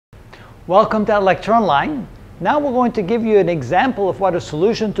Welcome to Lecture Online. Now we're going to give you an example of what a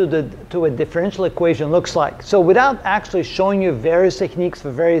solution to a differential equation looks like. So without actually showing you various techniques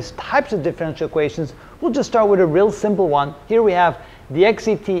for various types of differential equations, we'll just start with a real simple one. Here we have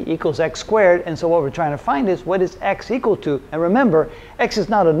dx dt equals x squared, and so what we're trying to find is what is x equal to. And remember, x is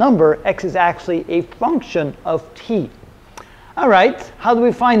not a number, x is actually a function of t. All right, how do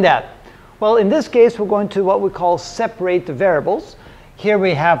we find that? Well, in this case, we're going to what we call separate the variables. Here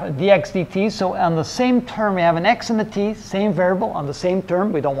we have dx dt, so on the same term we have an x and a t, same variable on the same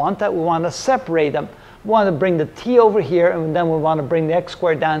term. We don't want that, we want to separate them. We want to bring the t over here, and then we want to bring the x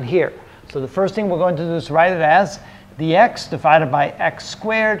squared down here. So the first thing we're going to do is write it as dx divided by x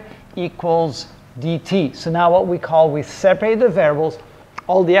squared equals dt. So now what we separate the variables.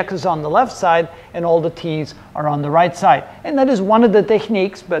 All the x's on the left side and all the t's are on the right side. And that is one of the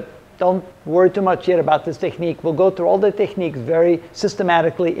techniques, but don't worry too much yet about this technique. We'll go through all the techniques very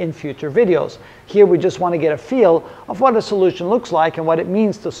systematically in future videos. Here we just want to get a feel of what a solution looks like and what it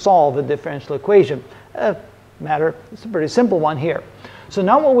means to solve a differential equation. It's a pretty simple one here. So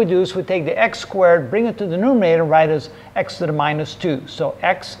now what we do is we take the x squared, bring it to the numerator, write as x to the minus 2. So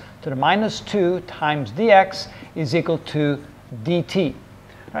x to the minus 2 times dx is equal to dt.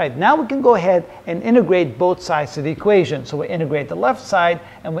 All right, now we can go ahead and integrate both sides of the equation. So we integrate the left side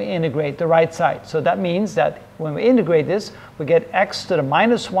and we integrate the right side. So that means that when we integrate this, we get x to the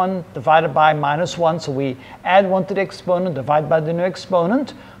minus 1 divided by minus 1. So we add 1 to the exponent, divide by the new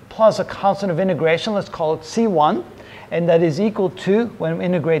exponent, plus a constant of integration, let's call it c1. And that is equal to, when we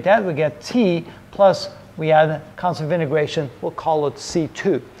integrate that, we get t plus we add a constant of integration, we'll call it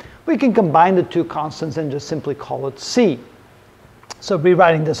c2. We can combine the two constants and just simply call it c. So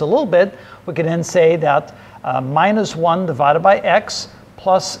rewriting this a little bit, we can then say that minus 1 divided by x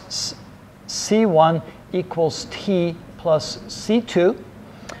plus c1 equals t plus c2.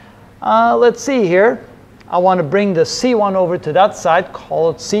 Let's see here. I want to bring the c1 over to that side,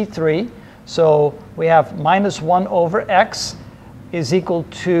 call it c3. So we have minus 1 over x is equal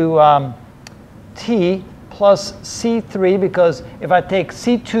to t plus c3, because if I take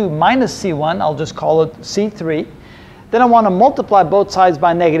c2 minus c1, I'll just call it c3. Then I want to multiply both sides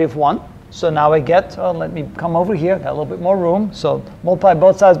by negative 1. So now I get, let me come over here, got a little bit more room. So multiply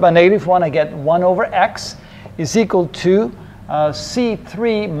both sides by negative 1, I get 1 over x is equal to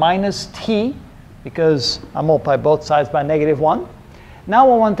c3 minus t, because I multiply both sides by negative 1. Now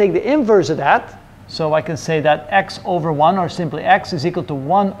I want to take the inverse of that. So I can say that x over 1, or simply x, is equal to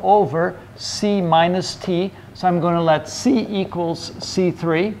 1 over c minus t. So I'm going to let c equals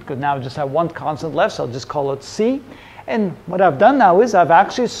c3, because now I just have one constant left, so I'll just call it c. And what I've done now is I've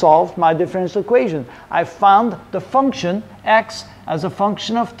actually solved my differential equation. I found the function x as a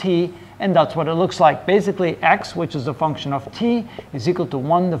function of t, and that's what it looks like. Basically, x, which is a function of t, is equal to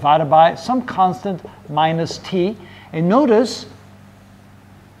 1 divided by some constant minus t. And notice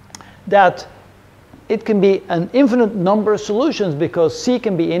that it can be an infinite number of solutions, because c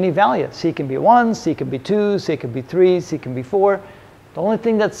can be any value. C can be 1, c can be 2, c can be 3, c can be 4. The only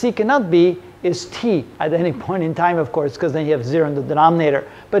thing that c cannot be is t at any point in time, of course, because then you have 0 in the denominator.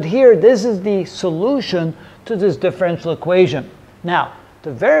 But here, this is the solution to this differential equation. Now,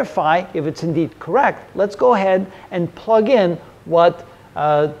 to verify if it's indeed correct, let's go ahead and plug in what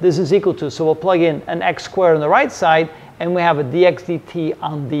this is equal to. So we'll plug in an x squared on the right side, and we have a dx dt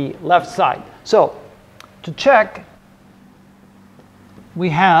on the left side. So to check, we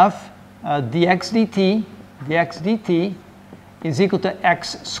have dx dt is equal to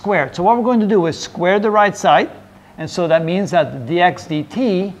x squared. So what we're going to do is square the right side, and so that means that the dx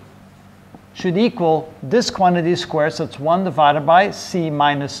dt should equal this quantity squared, so it's 1 divided by c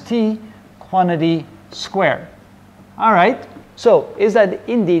minus t quantity squared. All right, so is that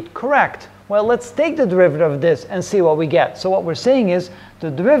indeed correct? Well, let's take the derivative of this and see what we get. So what we're saying is the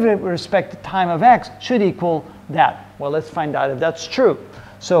derivative with respect to time of x should equal that. Well, let's find out if that's true.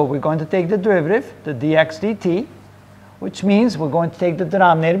 So we're going to take the derivative, the dx dt, which means we're going to take the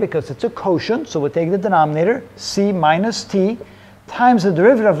denominator because it's a quotient. So we'll take the denominator, c minus t, times the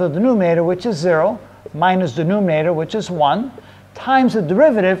derivative of the numerator, which is 0, minus the numerator, which is 1, times the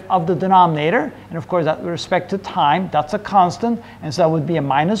derivative of the denominator. And of course, that with respect to time, that's a constant, and so that would be a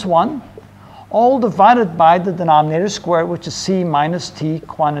minus 1. All divided by the denominator squared, which is c minus t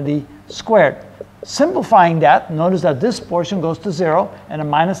quantity squared. Simplifying that, notice that this portion goes to 0, and a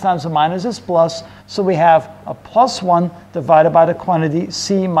minus times a minus is plus, so we have a plus 1 divided by the quantity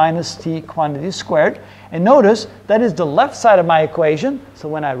c minus t quantity squared. And notice that is the left side of my equation, so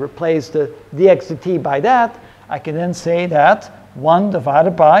when I replace the dx dt by that, I can then say that 1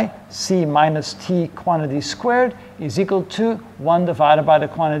 divided by c minus t quantity squared is equal to 1 divided by the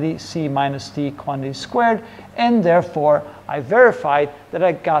quantity c minus t quantity squared, and therefore I verified that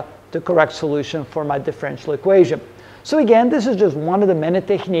I got the correct solution for my differential equation. So again, this is just one of the many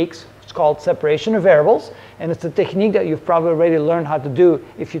techniques. It's called separation of variables, and it's a technique that you've probably already learned how to do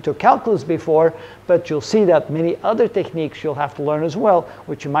if you took calculus before, but you'll see that many other techniques you'll have to learn as well,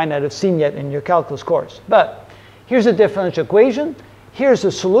 which you might not have seen yet in your calculus course. But here's a differential equation. Here's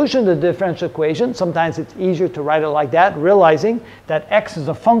the solution to the differential equation. Sometimes it's easier to write it like that, realizing that x is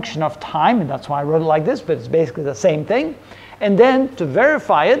a function of time, and that's why I wrote it like this, but it's basically the same thing. And then to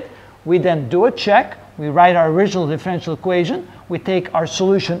verify it, we then do a check. We write our original differential equation. We take our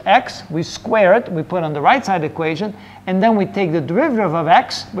solution x, we square it, we put on the right side of the equation, and then we take the derivative of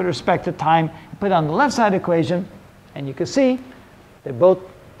x with respect to time, put it on the left side of the equation, and you can see they're both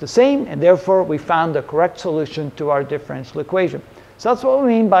the same, and therefore we found the correct solution to our differential equation. So that's what we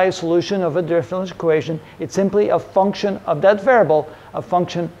mean by a solution of a differential equation. It's simply a function of that variable, a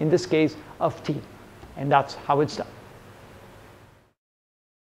function, in this case, of t. And that's how it's done.